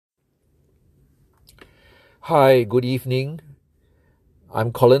Hi, good evening.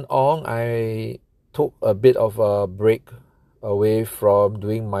 I'm Colin Ong. I took a bit of a break away from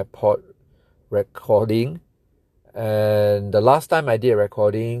doing my pod recording. And the last time I did a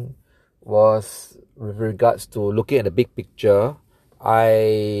recording was with regards to looking at the big picture.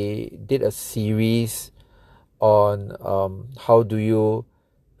 I did a series on how do you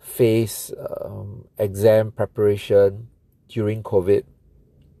face exam preparation during COVID.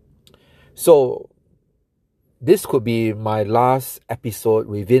 So this could be my last episode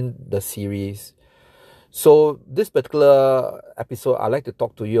within the series. So this particular episode, I'd like to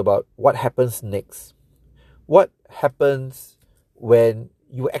talk to you about what happens next. What happens when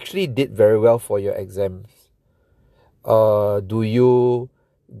you actually did very well for your exams? Do you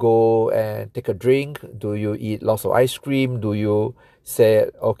go and take a drink? Do you eat lots of ice cream? Do you say,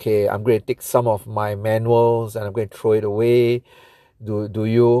 okay, I'm going to take some of my manuals and I'm going to throw it away? Do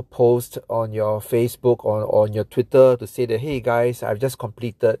you post on your Facebook or on your Twitter to say that, hey guys, I've just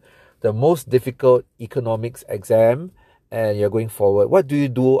completed the most difficult economics exam and you're going forward? What do you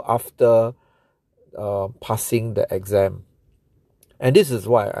do after passing the exam? And this is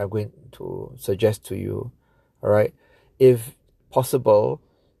what I'm going to suggest to you. All right, if possible,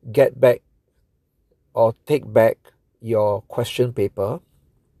 get back or take back your question paper,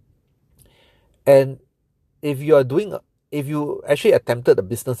 and if you actually attempted a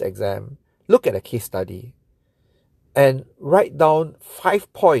business exam, look at a case study and write down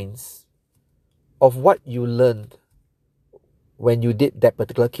 5 points of what you learned when you did that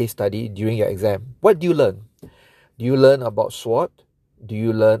particular case study during your exam. What do you learn? Do you learn about SWOT? Do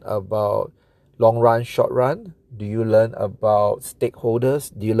you learn about long run, short run? Do you learn about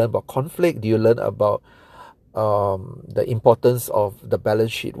stakeholders? Do you learn about conflict? Do you learn about the importance of the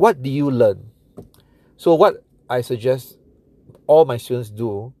balance sheet? What do you learn? So what I suggest all my students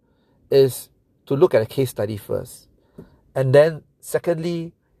do is to look at a case study first. And then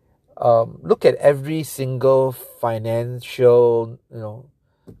secondly, look at every single financial,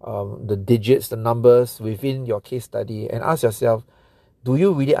 the digits, the numbers within your case study and ask yourself, do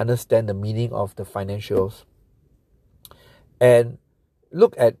you really understand the meaning of the financials? And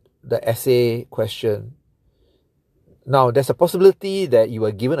look at the essay question. Now, there's a possibility that you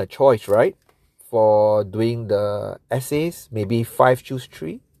were given a choice, right? For doing the essays, maybe 5 choose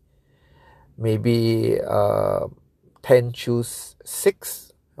 3, maybe 10 choose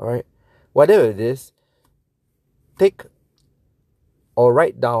 6, all right? Whatever it is, take or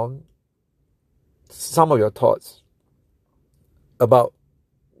write down some of your thoughts about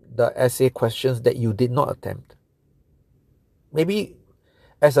the essay questions that you did not attempt. Maybe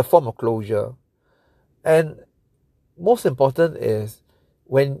as a form of closure. And most important is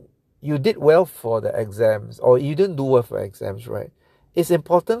when you did well for the exams or you didn't do well for exams, right? It's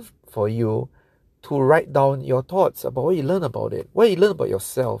important for you to write down your thoughts about what you learn about it, what you learn about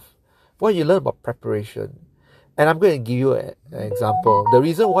yourself, what you learn about preparation. And I'm going to give you an example. The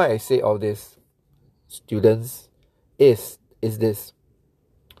reason why I say all this, students, is this.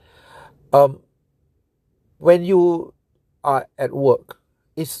 When you are at work,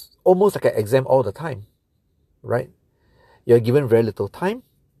 it's almost like an exam all the time, right? You're given very little time.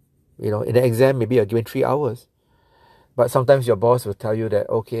 In the exam, maybe you're given 3 hours. But sometimes your boss will tell you that,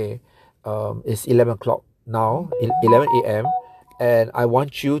 okay, it's 11 o'clock now, 11 a.m., and I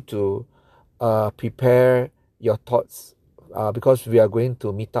want you to prepare your thoughts because we are going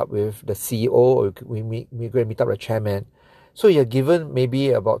to meet up with the CEO or we're going to meet up with the chairman. So you're given maybe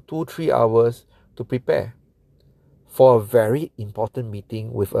about 2-3 hours to prepare for a very important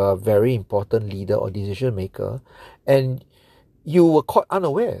meeting with a very important leader or decision maker, and you were caught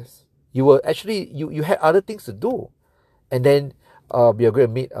unawares. You were actually, you had other things to do. And then you're going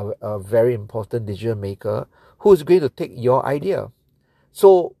to meet a very important decision maker who's going to take your idea.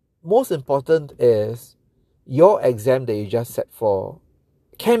 So most important is your exam that you just set for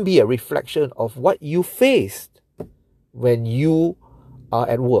can be a reflection of what you faced when you are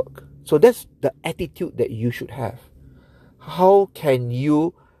at work. So that's the attitude that you should have. How can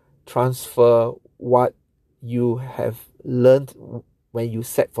you transfer what you have learned when you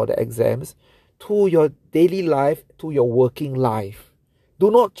set for the exams to your daily life, to your working life? Do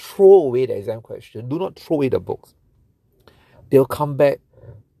not throw away the exam question. Do not throw away the books. They'll come back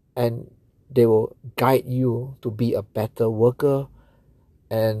and they will guide you to be a better worker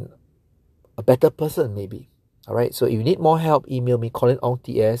and a better person maybe. All right. So if you need more help, email me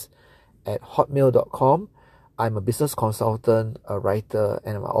colinongts@hotmail.com. I'm a business consultant, a writer,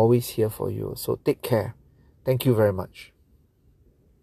 and I'm always here for you. So take care. Thank you very much.